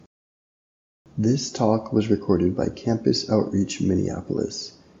This talk was recorded by Campus Outreach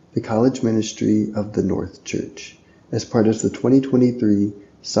Minneapolis, the college ministry of the North Church, as part of the 2023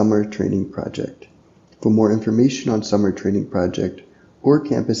 Summer Training Project. For more information on Summer Training Project or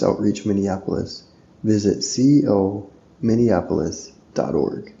Campus Outreach Minneapolis, visit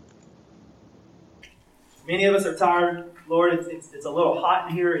ceominneapolis.org. Many of us are tired. Lord, it's a little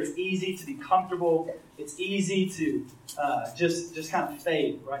hot in here. It's easy to be comfortable. It's easy to just kind of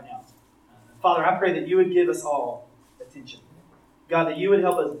fade right now. Father, I pray that you would give us all attention. God, that you would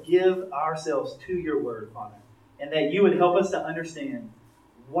help us give ourselves to your word, Father. And that you would help us to understand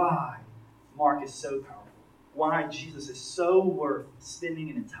why Mark is so powerful. Why Jesus is so worth spending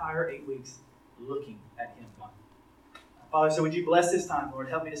an entire 8 weeks looking at him, Father. Father, so would you bless this time, Lord?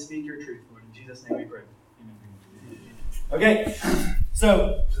 Help me to speak your truth, Lord. In Jesus' name we pray. Amen. Okay,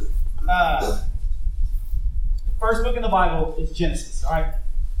 so the first book in the Bible is Genesis, all right?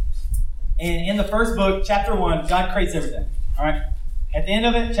 And in the first book, chapter 1, God creates everything. All right. At the end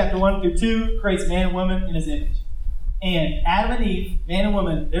of it, chapter 1 through 2, creates man and woman in his image. And Adam and Eve, man and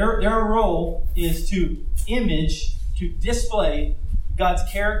woman, their role is to image, to display God's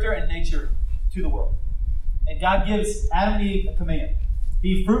character and nature to the world. And God gives Adam and Eve a command.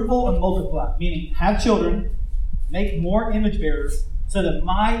 Be fruitful and multiply, meaning have children, make more image bearers, so that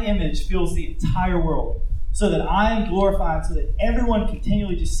my image fills the entire world. So that I am glorified, so that everyone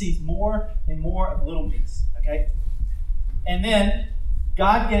continually just sees more and more of little me. Okay? And then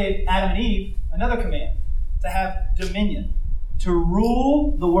God gave Adam and Eve another command, to have dominion, to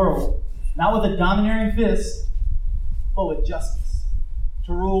rule the world, not with a domineering fist, but with justice,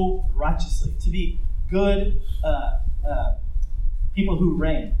 to rule righteously, to be good people who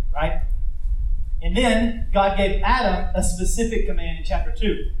reign, right? And then God gave Adam a specific command in chapter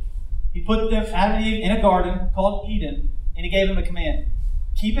 2. He put them, Adam and Eve, in a garden called Eden, and he gave them a command.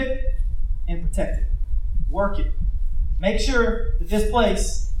 Keep it and protect it. Work it. Make sure that this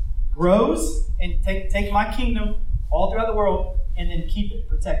place grows and take my kingdom all throughout the world, and then keep it,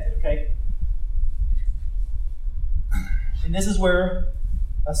 protect it, okay? And this is where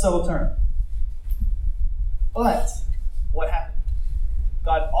a subtle turn. But what happened?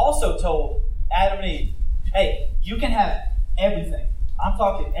 God also told Adam and Eve, hey, you can have everything. I'm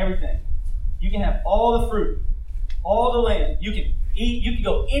talking everything. You can have all the fruit, all the land. You can eat. You can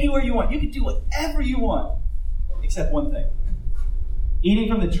go anywhere you want. You can do whatever you want, except one thing. Eating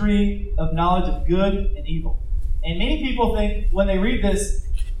from the tree of knowledge of good and evil. And many people think when they read this,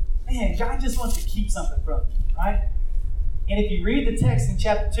 man, God just wants to keep something from you, right? And if you read the text in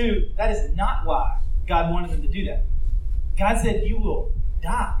chapter 2, that is not why God wanted them to do that. God said you will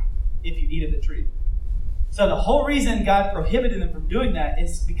die if you eat of the tree. So the whole reason God prohibited them from doing that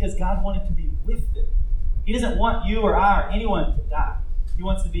is because God wanted to be with them. He doesn't want you or I or anyone to die. He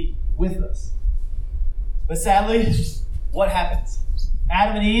wants to be with us. But sadly, what happens?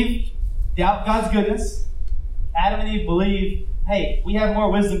 Adam and Eve doubt God's goodness. Adam and Eve believe, hey, we have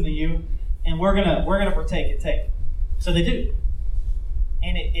more wisdom than you, and we're gonna partake and take it. So they do.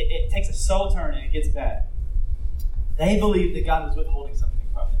 And it takes a soul turn and it gets bad. They believe that God was withholding something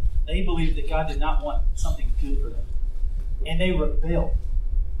from them. They believed that God did not want something good for them. And they rebelled.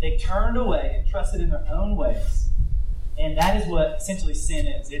 They turned away and trusted in their own ways. And that is what essentially sin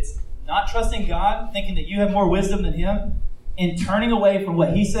is. It's not trusting God, thinking that you have more wisdom than Him, and turning away from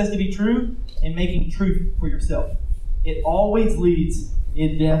what He says to be true and making truth for yourself. It always leads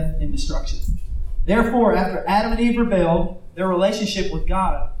in death and destruction. Therefore, after Adam and Eve rebelled, their relationship with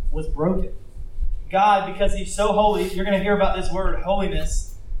God was broken. God, because He's so holy, you're going to hear about this word, holiness,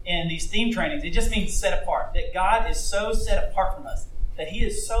 in these theme trainings. It just means set apart. That God is so set apart from us. That He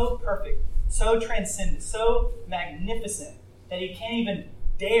is so perfect, so transcendent, so magnificent, that He can't even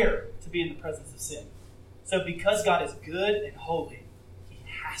dare to be in the presence of sin. So because God is good and holy, He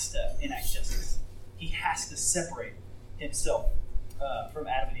has to enact justice. He has to separate Himself from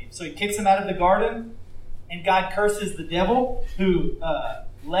Adam and Eve. So He kicks them out of the garden, and God curses the devil who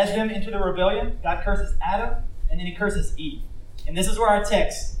led them into the rebellion. God curses Adam, and then He curses Eve. And this is where our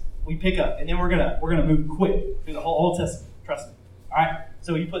text we pick up, and then we're gonna move quick through the whole Old Testament. Trust me. All right.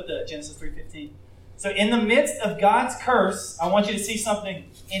 So you put the Genesis 3:15. So in the midst of God's curse, I want you to see something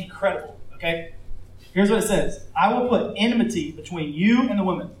incredible. Okay. Here's what it says: I will put enmity between you and the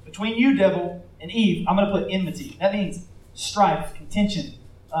woman, between you, devil, and Eve. I'm going to put enmity. That means strife, contention,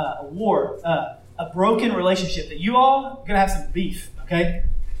 a war, a broken relationship. That you all are going to have some beef. Okay.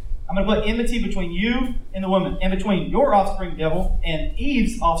 I'm going to put enmity between you and the woman, and between your offspring, devil, and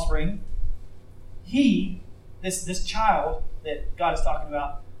Eve's offspring. He, this child that God is talking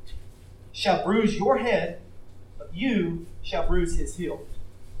about, shall bruise your head, but you shall bruise his heel.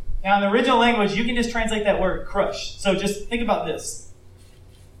 Now, in the original language, you can just translate that word crush. So just think about this.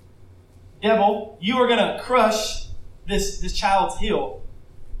 Devil, you are going to crush this child's heel,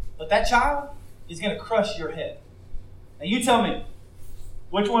 but that child is going to crush your head. Now, you tell me,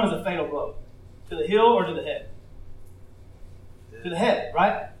 which one is a fatal blow? To the heel or to the head? To the head,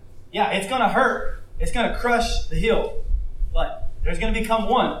 right? Yeah, it's going to hurt. It's going to crush the heel. But there's going to become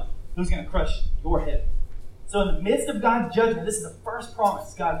one who's going to crush your head. So in the midst of God's judgment, this is the first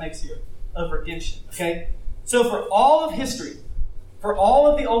promise God makes here of redemption. Okay? So for all of history, for all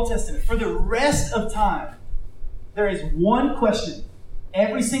of the Old Testament, for the rest of time, there is one question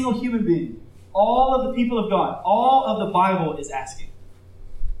every single human being, all of the people of God, all of the Bible is asking.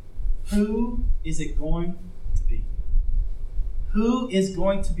 Who is it going to be? Who is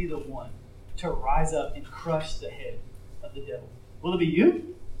going to be the one to rise up and crush the head of the devil? Will it be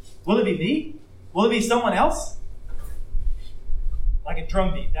you? Will it be me? Will it be someone else? Like a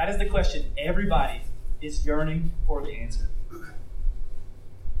drumbeat. That is the question everybody is yearning for the answer.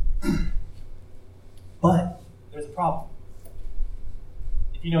 But there's a problem.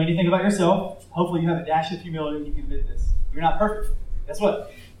 If you know anything about yourself, hopefully you have a dash of humility and you can admit this. You're not perfect. Guess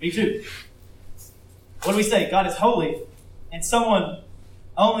what? Me too. What do we say? God is holy, and someone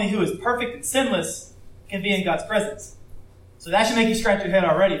only who is perfect and sinless can be in God's presence. So that should make you scratch your head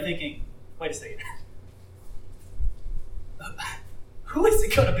already thinking, wait a second. Who is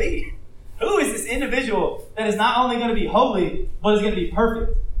it going to be? Who is this individual that is not only going to be holy, but is going to be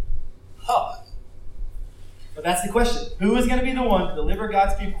perfect? Huh. But that's the question. Who is going to be the one to deliver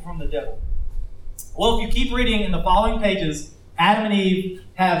God's people from the devil? Well, if you keep reading in the following pages, Adam and Eve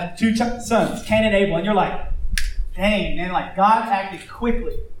have two sons, Cain and Abel, and you're like, dang, man, like God acted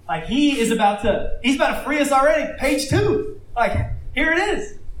quickly. Like he's about to free us already. Page 2. Like, here it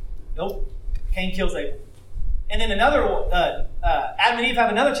is. Nope. Cain kills Abel. And then Adam and Eve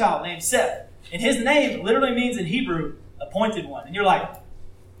have another child named Seth. And his name literally means in Hebrew, appointed one. And you're like,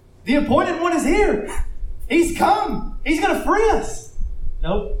 the appointed one is here. He's come. He's going to free us.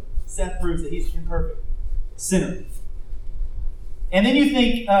 Nope. Seth proves that he's imperfect. Sinner. And then you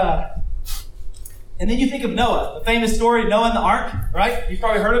think of Noah, the famous story, Noah and the ark, right? You've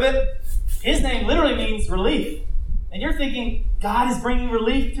probably heard of it. His name literally means relief. And you're thinking, God is bringing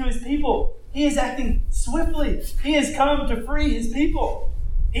relief to his people. He is acting swiftly. He has come to free his people.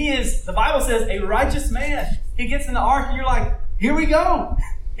 He is, the Bible says, a righteous man. He gets in the ark and you're like, here we go.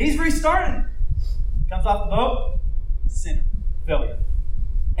 He's restarting. Comes off the boat, sinner, failure.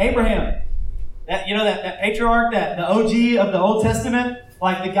 Abraham, that patriarch, the OG of the Old Testament,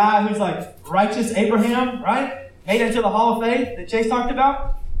 like the guy who's like righteous Abraham, right? Made it into the Hall of Faith that Chase talked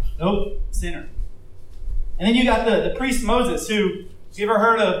about. Nope, sinner. And then you got the priest Moses, who, have you ever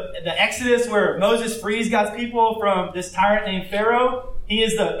heard of the Exodus where Moses frees God's people from this tyrant named Pharaoh? He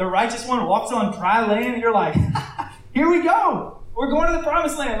is the righteous one who walks on dry land, and you're like, here we go. We're going to the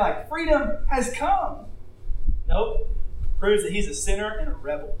promised land. Like, freedom has come. Nope. Proves that he's a sinner and a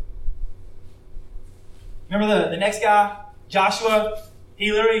rebel. Remember the next guy, Joshua?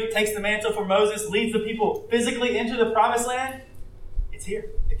 He literally takes the mantle for Moses, leads the people physically into the promised land. It's here.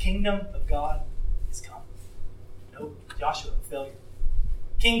 The kingdom of God is come. Nope. Joshua, failure.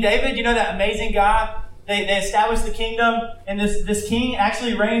 King David, you know that amazing guy? They established the kingdom, and this king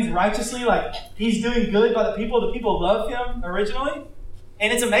actually reigns righteously, like he's doing good by the people. The people love him originally.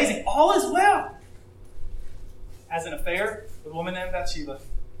 And it's amazing. All is well. Has an affair with a woman named Bathsheba.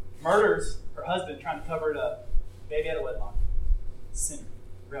 Murders her husband trying to cover it up. Baby out of wedlock. Sinner.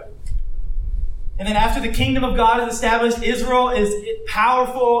 Rebel. And then after the kingdom of God is established, Israel is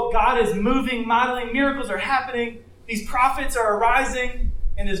powerful. God is moving mightily. Miracles are happening. These prophets are arising.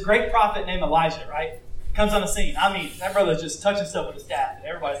 And this great prophet named Elijah, right, comes on the scene. I mean, that brother's just touching stuff with his staff. And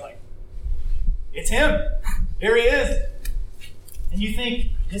everybody's like, it's him. Here he is. And you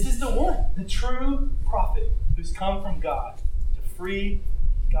think, this is the one, the true prophet who's come from God to free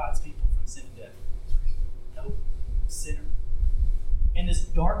God's people from sin and death. No, sinner. In this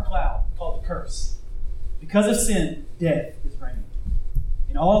dark cloud called the curse, because of sin, death is reigning.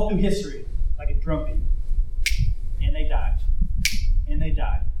 And all through history, like a drumbeat. And they died. And they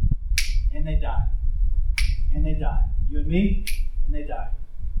died. And they died. And they died. You and me, and they died.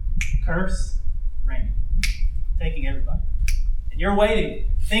 Curse, reigning. Taking everybody. And you're waiting,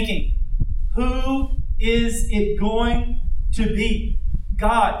 thinking, who is it going to be?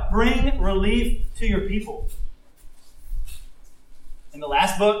 God, bring relief to your people. In the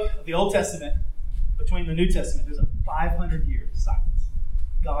last book of the Old Testament, between the New Testament, there's a 500-year silence.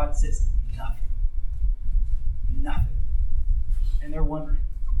 God says nothing. Nothing. And they're wondering,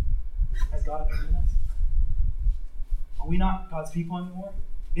 has God abandoned us? Are we not God's people anymore?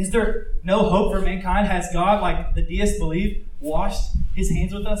 Is there no hope for mankind? Has God, like the deists believe, washed his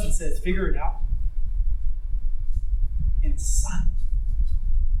hands with us and says, figure it out? And it's silent.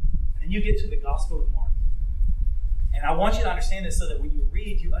 And then you get to the Gospel of Mark. And I want you to understand this so that when you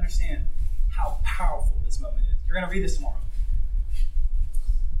read, you understand how powerful this moment is. You're going to read this tomorrow.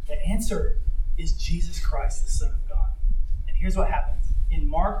 The answer is Jesus Christ, the Son of God. And here's what happens. In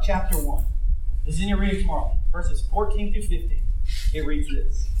Mark chapter 1, this is in your reading tomorrow, verses 14 through 15, it reads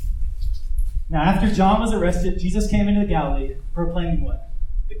this. Now after John was arrested, Jesus came into Galilee proclaiming what?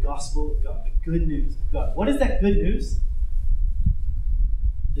 The gospel of God, the good news of God. What is that good news?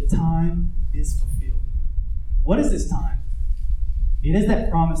 The time is fulfilled. What is this time? It is that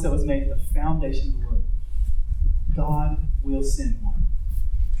promise that was made at the foundation of the world. God will send one.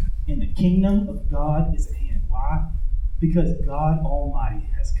 And the kingdom of God is at hand. Why? Because God Almighty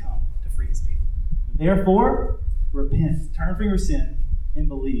has come to free his people. Therefore, repent, turn from your sin, and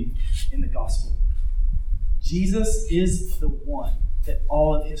believe in the gospel. Jesus is the one that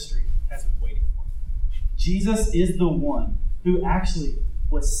all of history has been waiting for. Jesus is the one who actually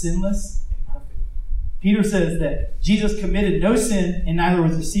was sinless and perfect. Peter says that Jesus committed no sin and neither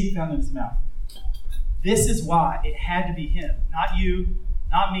was deceit found in his mouth. This is why it had to be him, not you,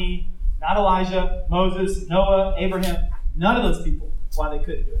 not me, not Elijah, Moses, Noah, Abraham, none of those people, why they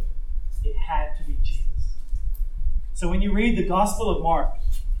couldn't do it. It had to be Jesus. So when you read the Gospel of Mark,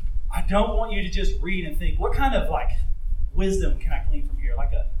 I don't want you to just read and think, what kind of wisdom can I glean from here?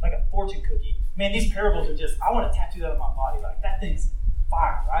 Like a fortune cookie. Man, these parables are just, I want to tattoo that on my body. Like that thing's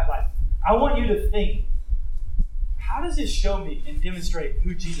fire, right? I want you to think, how does this show me and demonstrate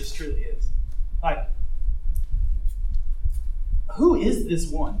who Jesus truly is? Who is this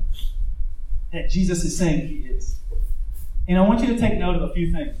one that Jesus is saying he is? And I want you to take note of a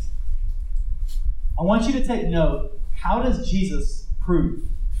few things. I want you to take note, how does Jesus prove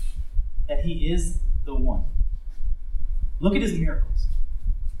that he is the one? Look at his miracles.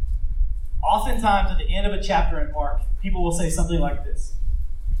 Oftentimes at the end of a chapter in Mark, people will say something like this.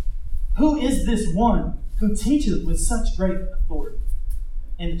 Who is this one who teaches with such great authority?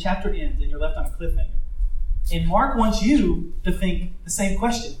 And the chapter ends and you're left on a cliffhanger. And Mark wants you to think the same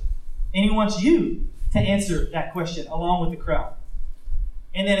question. And he wants you to answer that question along with the crowd.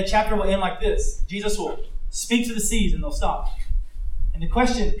 And then a chapter will end like this. Jesus will speak to the seas and they'll stop. And the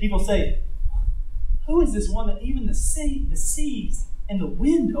question people say, who is this one that even the seas and the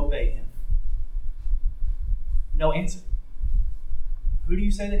wind obey him? No answer. Who do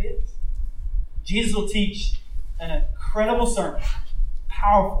you say that is? Jesus will teach an incredible sermon,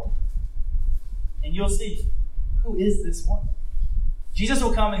 powerful. And you'll see, who is this one? Jesus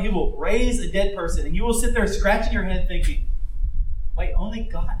will come and he will raise a dead person, and you will sit there scratching your head thinking, wait, only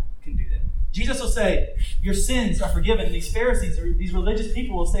God can do that. Jesus will say, your sins are forgiven. And these Pharisees or these religious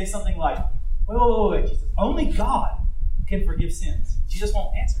people will say something like, wait, Jesus, only God can forgive sins. Jesus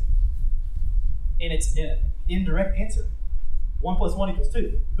won't answer. And it's an indirect answer. 1 + 1 =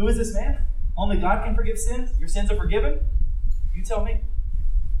 2. Who is this man? Only God can forgive sins? Your sins are forgiven? You tell me.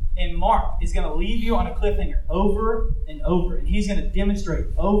 And Mark is going to leave you on a cliffhanger over and over. And he's going to demonstrate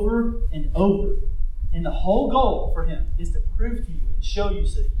over and over. And the whole goal for him is to prove to you and show you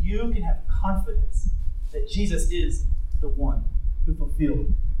so that you can have confidence that Jesus is the one who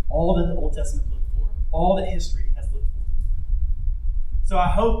fulfilled all that the Old Testament looked for, all that history has looked for. So I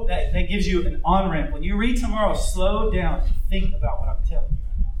hope that gives you an on-ramp. When you read tomorrow, slow down and think about what I'm telling you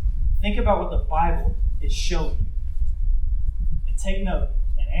right now. Think about what the Bible is showing you. And take note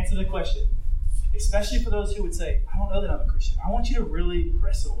and answer the question, especially for those who would say, I don't know that I'm a Christian. I want you to really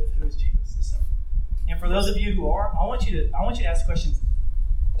wrestle with who is Jesus this summer. And for those of you who are, I want you to ask questions,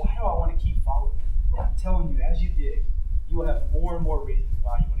 why do I want to keep following him? And I'm telling you, as you dig, you will have more and more reasons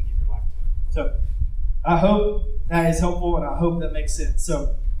why you want to give your life to him. So I hope that is helpful, and I hope that makes sense.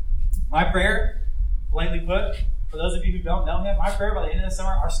 So my prayer, plainly put, for those of you who don't know him, my prayer by the end of the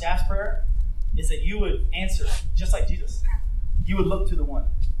summer, our staff's prayer, is that you would answer just like Jesus. You would look to the one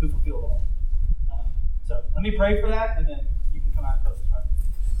who fulfilled all. So let me pray for that, and then you can come out and close this, right?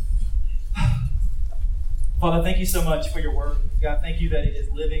 Father, thank you so much for your word. God, thank you that it is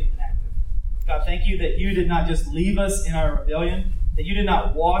living and active. God, thank you that you did not just leave us in our rebellion, that you did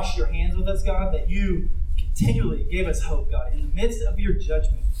not wash your hands with us, God, that you continually gave us hope, God. In the midst of your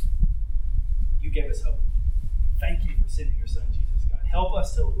judgment, you gave us hope. Thank you for sending your son, Jesus, God. Help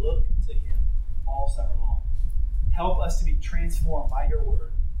us to look to him all summer long. Help us to be transformed by your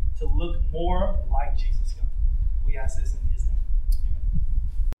word, to look more like Jesus, God. We ask this in his name. Amen.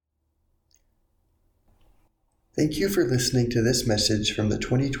 Thank you for listening to this message from the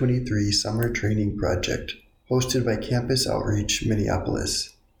 2023 Summer Training Project, hosted by Campus Outreach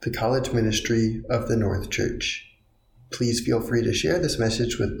Minneapolis. the college ministry of the North Church. Please feel free to share this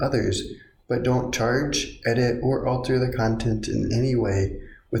message with others, but don't charge, edit, or alter the content in any way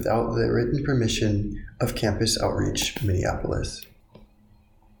without the written permission of Campus Outreach Minneapolis.